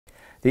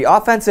The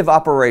offensive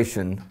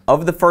operation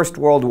of the First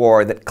World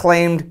War that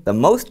claimed the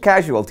most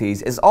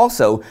casualties is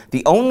also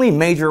the only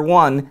major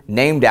one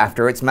named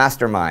after its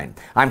mastermind.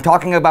 I'm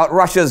talking about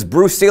Russia's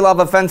Brusilov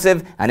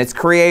Offensive and its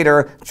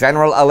creator,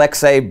 General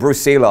Aleksei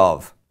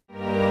Brusilov.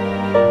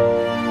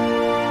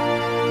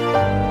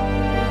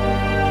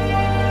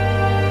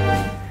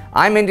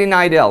 I'm Indy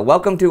Nidell.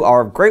 Welcome to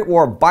our Great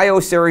War Bio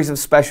series of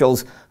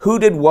specials, Who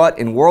Did What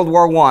in World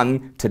War I,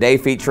 today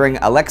featuring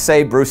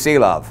Aleksei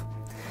Brusilov.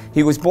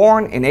 He was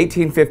born in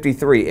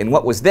 1853 in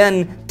what was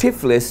then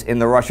Tiflis in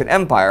the Russian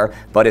Empire,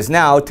 but is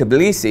now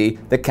Tbilisi,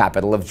 the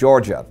capital of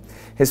Georgia.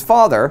 His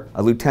father,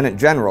 a lieutenant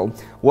general,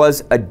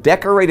 was a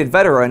decorated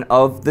veteran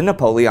of the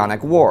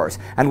Napoleonic Wars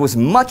and was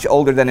much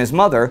older than his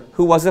mother,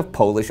 who was of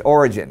Polish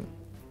origin.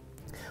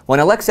 When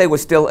Aleksei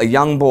was still a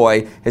young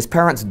boy, his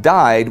parents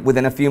died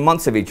within a few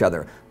months of each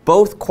other,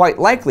 both quite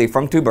likely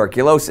from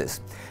tuberculosis.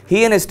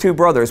 He and his two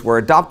brothers were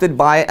adopted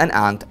by an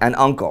aunt and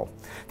uncle.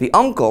 The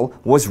uncle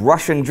was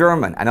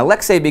Russian-German, and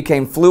Aleksei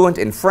became fluent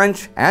in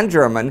French and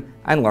German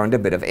and learned a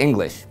bit of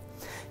English.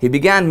 He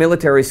began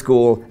military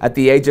school at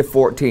the age of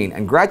 14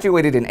 and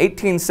graduated in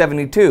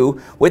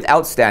 1872 with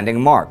outstanding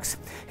marks.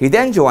 He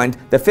then joined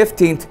the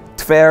 15th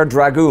Tver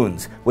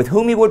Dragoons, with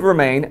whom he would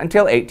remain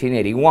until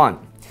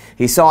 1881.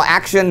 He saw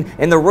action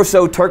in the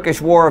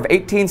Russo-Turkish War of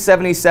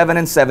 1877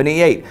 and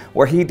 78,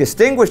 where he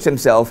distinguished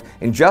himself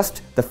in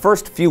just the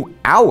first few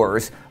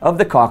hours of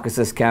the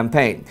Caucasus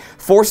campaign,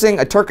 forcing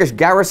a Turkish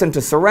garrison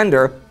to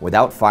surrender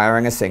without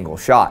firing a single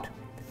shot.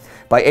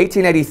 By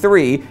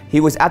 1883, he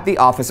was at the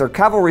Officer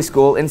Cavalry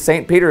School in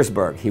St.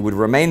 Petersburg. He would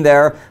remain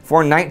there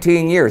for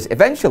 19 years,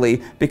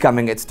 eventually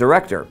becoming its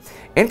director.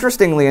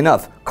 Interestingly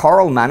enough,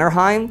 Karl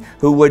Mannerheim,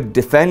 who would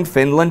defend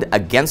Finland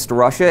against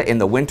Russia in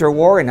the Winter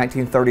War in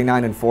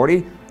 1939 and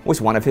 40,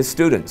 was one of his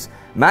students.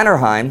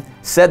 Mannerheim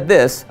said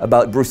this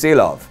about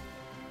Brusilov: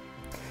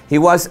 "He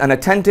was an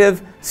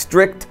attentive,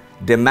 strict,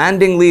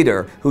 demanding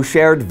leader who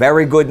shared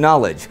very good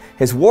knowledge.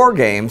 His war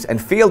games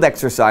and field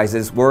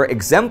exercises were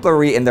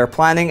exemplary in their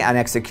planning and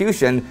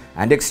execution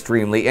and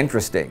extremely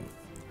interesting."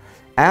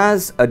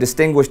 As a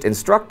distinguished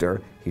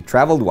instructor, he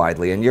traveled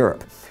widely in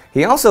Europe.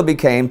 He also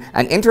became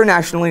an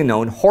internationally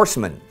known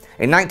horseman.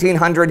 In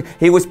 1900,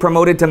 he was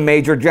promoted to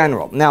Major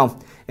General. Now,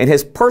 in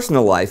his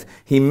personal life,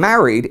 he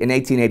married in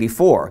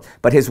 1884,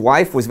 but his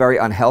wife was very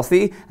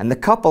unhealthy, and the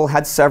couple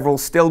had several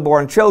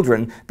stillborn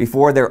children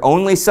before their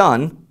only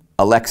son,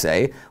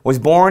 Aleksei, was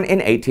born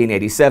in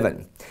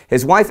 1887.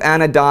 His wife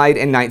Anna died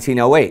in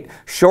 1908.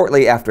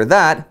 Shortly after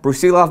that,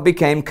 Brusilov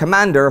became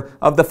commander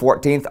of the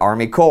 14th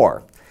Army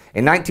Corps.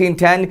 In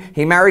 1910,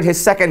 he married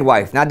his second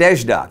wife,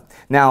 Nadezhda.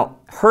 Now,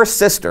 her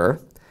sister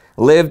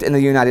lived in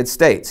the United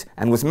States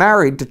and was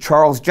married to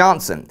Charles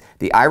Johnson,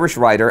 the Irish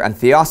writer and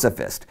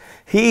theosophist.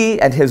 He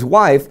and his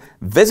wife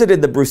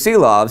visited the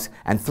Brusilovs,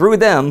 and through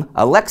them,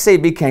 Aleksei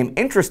became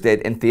interested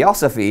in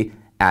theosophy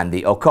and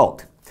the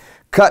occult.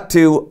 Cut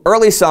to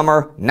early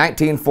summer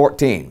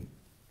 1914.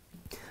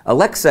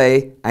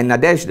 Aleksei and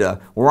Nadezhda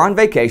were on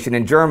vacation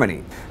in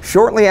Germany.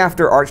 Shortly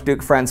after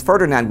Archduke Franz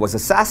Ferdinand was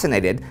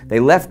assassinated, they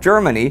left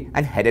Germany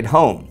and headed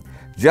home.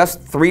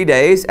 Just 3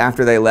 days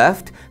after they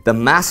left, the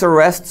mass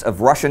arrests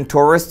of Russian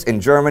tourists in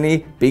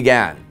Germany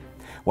began.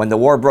 When the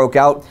war broke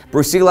out,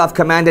 Brusilov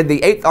commanded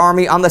the 8th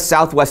Army on the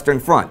Southwestern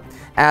Front.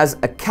 As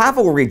a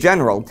cavalry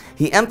general,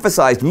 he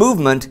emphasized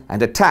movement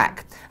and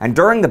attack. And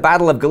during the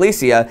Battle of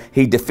Galicia,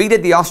 he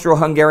defeated the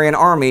Austro-Hungarian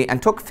Army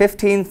and took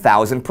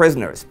 15,000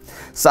 prisoners.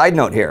 Side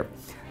note here,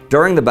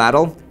 during the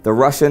battle, the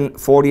Russian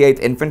 48th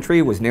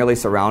Infantry was nearly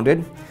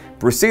surrounded.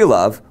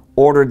 Brusilov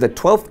ordered the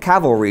 12th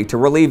Cavalry to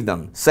relieve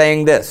them,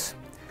 saying this: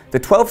 "The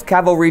 12th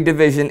Cavalry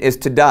Division is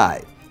to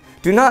die.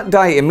 Do not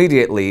die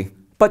immediately,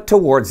 but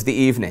towards the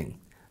evening."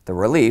 The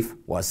relief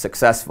was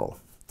successful.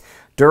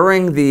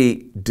 During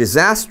the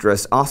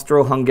disastrous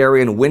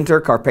Austro-Hungarian Winter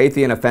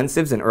Carpathian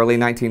offensives in early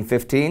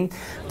 1915,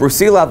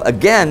 Brusilov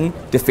again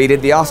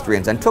defeated the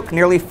Austrians and took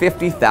nearly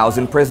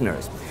 50,000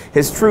 prisoners.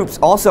 His troops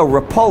also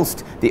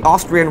repulsed the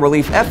Austrian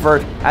relief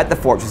effort at the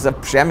fortress of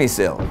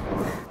Przemyśl.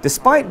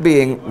 Despite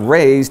being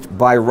raised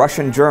by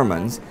Russian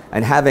Germans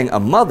and having a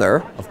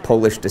mother of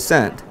Polish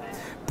descent,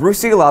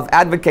 Brusilov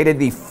advocated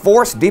the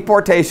forced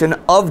deportation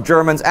of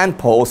Germans and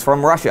Poles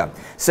from Russia,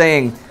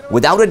 saying,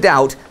 without a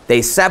doubt,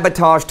 they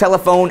sabotaged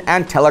telephone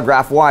and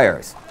telegraph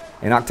wires.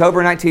 In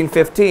October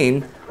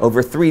 1915,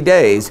 over 3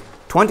 days,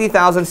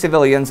 20,000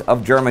 civilians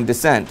of German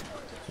descent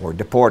were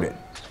deported.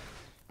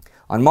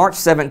 On March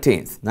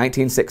 17,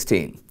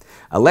 1916,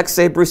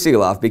 Aleksei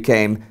Brusilov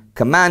became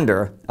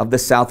commander of the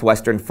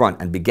Southwestern Front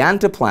and began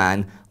to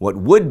plan what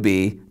would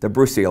be the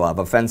Brusilov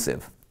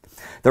Offensive.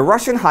 The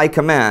Russian High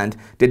Command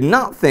did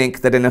not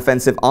think that an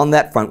offensive on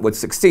that front would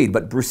succeed,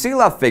 but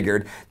Brusilov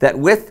figured that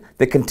with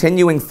the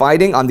continuing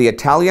fighting on the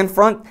Italian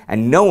front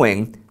and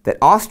knowing that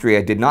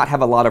Austria did not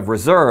have a lot of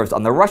reserves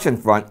on the Russian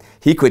front,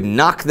 he could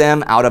knock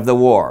them out of the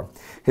war.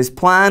 His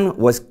plan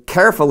was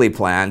carefully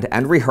planned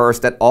and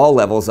rehearsed at all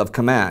levels of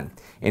command.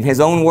 In his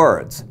own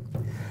words,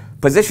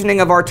 Positioning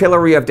of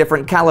artillery of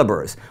different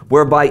calibers,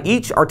 whereby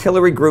each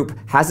artillery group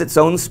has its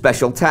own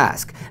special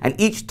task, and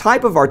each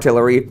type of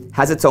artillery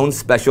has its own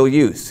special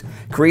use.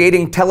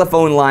 Creating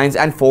telephone lines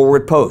and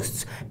forward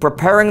posts,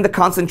 preparing the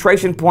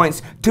concentration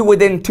points to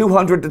within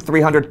 200 to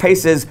 300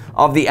 paces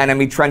of the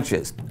enemy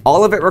trenches.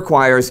 All of it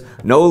requires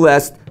no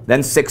less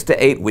than 6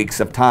 to 8 weeks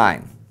of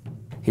time.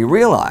 He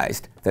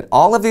realized that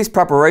all of these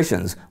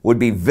preparations would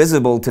be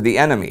visible to the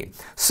enemy,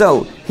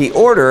 so he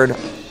ordered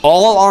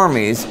all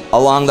armies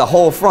along the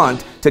whole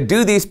front to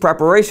do these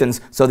preparations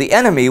so the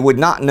enemy would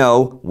not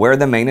know where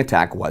the main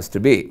attack was to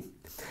be.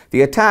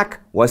 The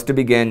attack was to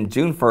begin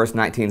June 1st,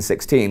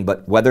 1916,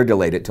 but weather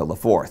delayed it till the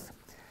 4th.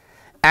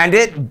 And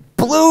it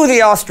blew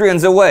the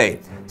Austrians away.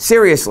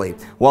 Seriously,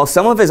 while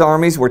some of his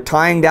armies were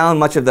tying down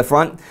much of the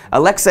front,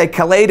 Aleksei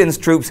Kaledin's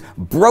troops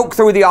broke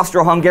through the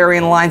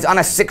Austro-Hungarian lines on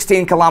a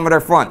 16-kilometer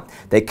front.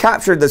 They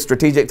captured the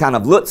strategic town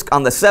of Lutsk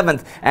on the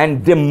 7th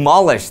and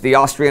demolished the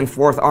Austrian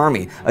 4th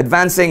Army,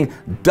 advancing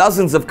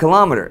dozens of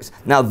kilometers.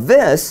 Now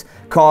this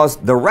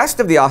caused the rest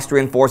of the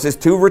Austrian forces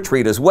to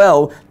retreat as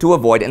well to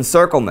avoid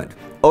encirclement.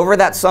 Over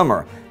that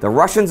summer, the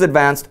Russians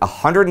advanced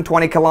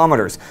 120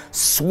 kilometers,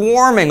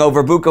 swarming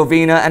over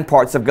Bukovina and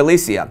parts of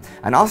Galicia,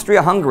 and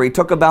Austria-Hungary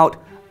took about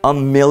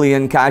 1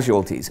 million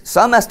casualties.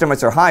 Some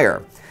estimates are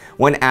higher.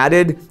 When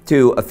added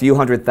to a few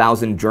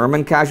 100,000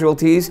 German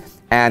casualties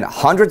and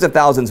hundreds of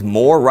thousands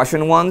more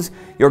Russian ones,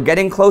 you're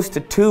getting close to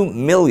 2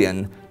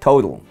 million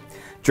total.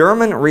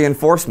 German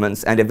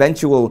reinforcements and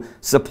eventual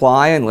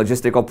supply and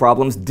logistical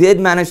problems did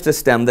manage to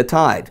stem the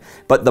tide,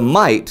 but the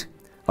might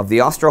of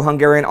the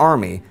Austro-Hungarian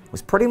Army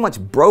was pretty much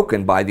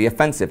broken by the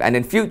offensive, and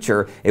in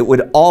future it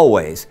would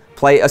always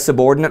play a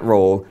subordinate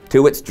role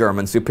to its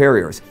German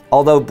superiors,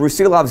 although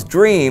Brusilov's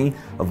dream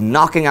of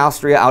knocking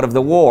Austria out of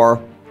the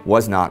war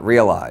was not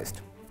realized.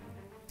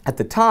 At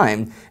the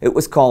time, it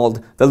was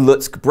called the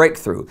Lutsk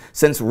Breakthrough,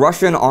 since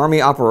Russian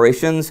army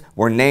operations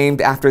were named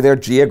after their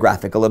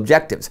geographical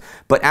objectives.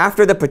 But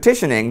after the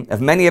petitioning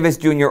of many of his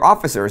junior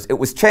officers, it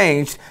was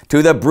changed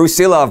to the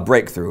Brusilov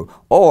Breakthrough,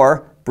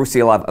 or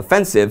Brusilov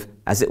Offensive,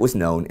 as it was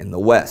known in the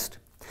West.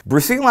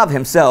 Brusilov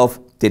himself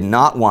did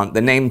not want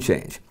the name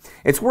change.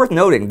 It's worth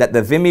noting that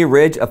the Vimy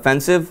Ridge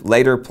Offensive,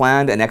 later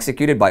planned and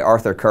executed by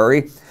Arthur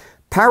Currie,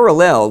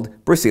 paralleled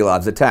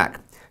Brusilov's attack.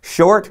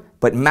 Short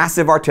but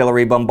massive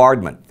artillery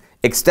bombardment,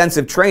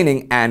 extensive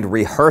training and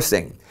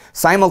rehearsing,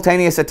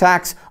 simultaneous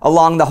attacks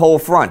along the whole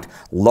front,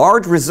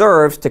 large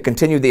reserves to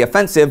continue the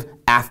offensive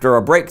after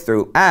a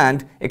breakthrough,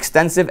 and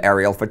extensive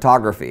aerial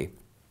photography.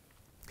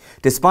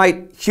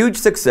 Despite huge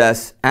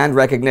success and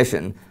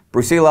recognition,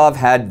 Brusilov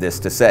had this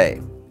to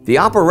say: "The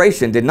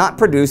operation did not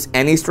produce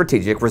any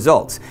strategic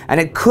results, and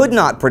it could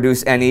not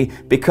produce any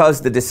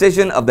because the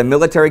decision of the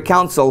military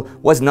council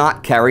was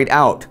not carried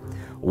out.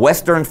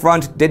 Western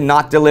Front did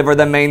not deliver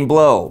the main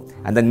blow,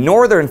 and the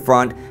Northern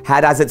Front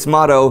had as its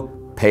motto,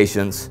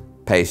 patience,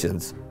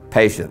 patience,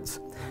 patience.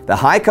 The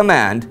High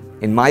Command,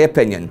 in my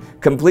opinion,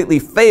 completely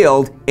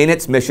failed in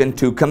its mission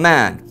to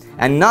command,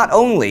 and not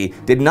only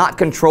did not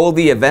control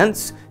the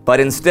events,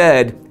 but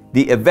instead,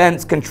 the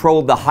events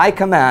controlled the High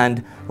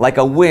Command like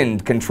a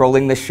wind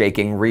controlling the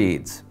shaking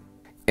reeds."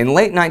 In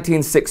late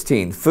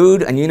 1916,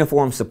 food and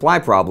uniform supply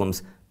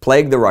problems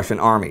plagued the Russian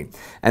army,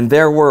 and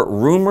there were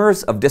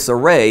rumors of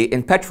disarray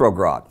in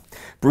Petrograd.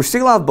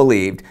 Brusilov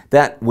believed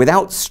that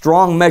without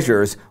strong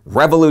measures,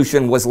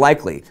 revolution was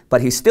likely, but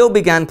he still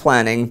began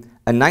planning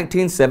a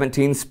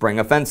 1917 spring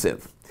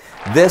offensive.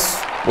 This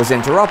was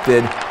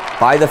interrupted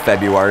by the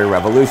February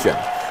Revolution.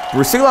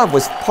 Brusilov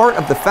was part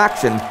of the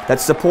faction that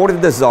supported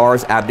the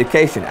Tsar's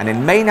abdication, and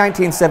in May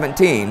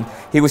 1917,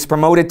 he was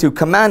promoted to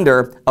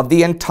commander of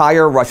the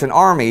entire Russian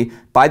army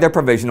by the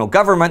provisional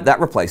government that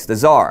replaced the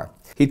Tsar.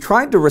 He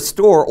tried to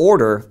restore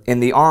order in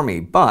the army,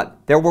 but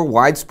there were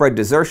widespread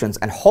desertions,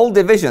 and whole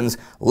divisions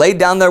laid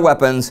down their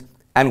weapons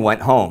and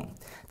went home.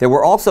 There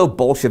were also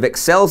Bolshevik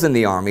cells in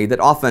the army that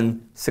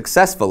often,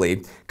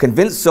 successfully,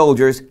 convinced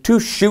soldiers to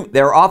shoot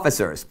their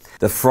officers.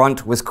 The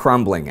front was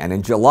crumbling, and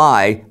in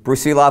July,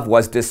 Brusilov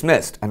was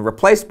dismissed and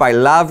replaced by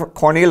Lav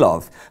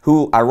Kornilov,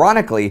 who,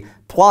 ironically,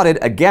 plotted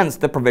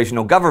against the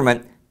provisional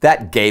government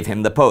that gave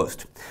him the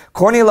post.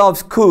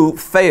 Kornilov's coup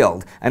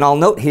failed, and I'll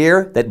note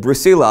here that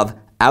Brusilov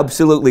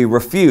absolutely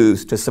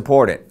refused to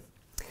support it.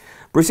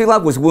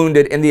 Brusilov was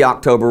wounded in the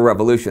October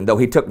Revolution, though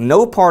he took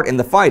no part in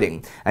the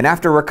fighting, and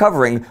after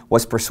recovering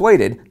was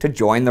persuaded to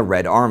join the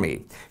Red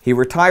Army. He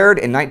retired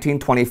in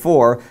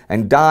 1924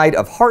 and died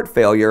of heart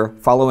failure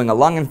following a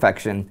lung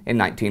infection in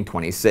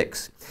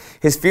 1926.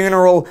 His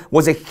funeral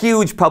was a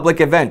huge public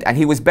event, and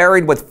he was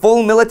buried with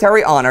full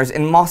military honors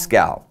in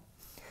Moscow.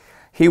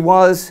 He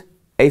was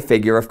a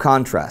figure of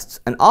contrasts,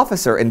 an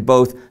officer in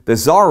both the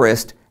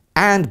Tsarist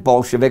and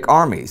Bolshevik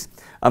armies,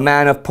 a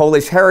man of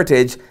Polish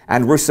heritage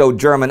and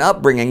Russo-German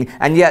upbringing,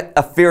 and yet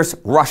a fierce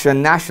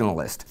Russian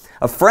nationalist,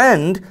 a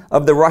friend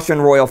of the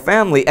Russian royal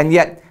family, and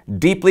yet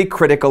deeply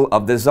critical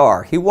of the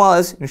Tsar. He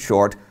was, in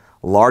short,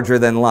 larger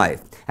than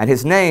life, and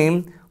his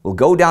name will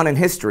go down in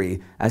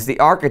history as the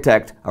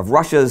architect of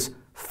Russia's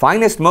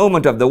finest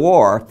moment of the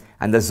war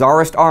and the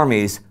Tsarist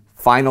army's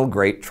final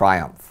great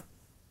triumph.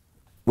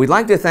 We'd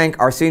like to thank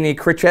Arseny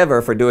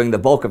Krichever for doing the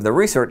bulk of the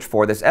research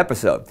for this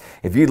episode.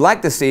 If you'd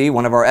like to see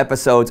one of our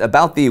episodes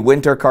about the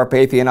Winter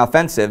Carpathian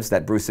offensives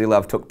that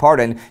Brusilov took part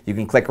in, you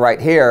can click right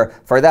here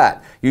for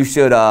that. You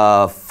should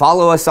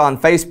follow us on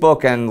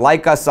Facebook and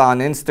like us on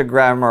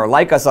Instagram, or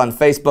like us on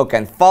Facebook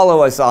and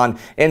follow us on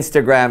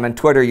Instagram and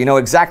Twitter. You know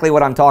exactly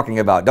what I'm talking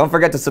about. Don't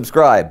forget to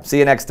subscribe. See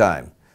you next time.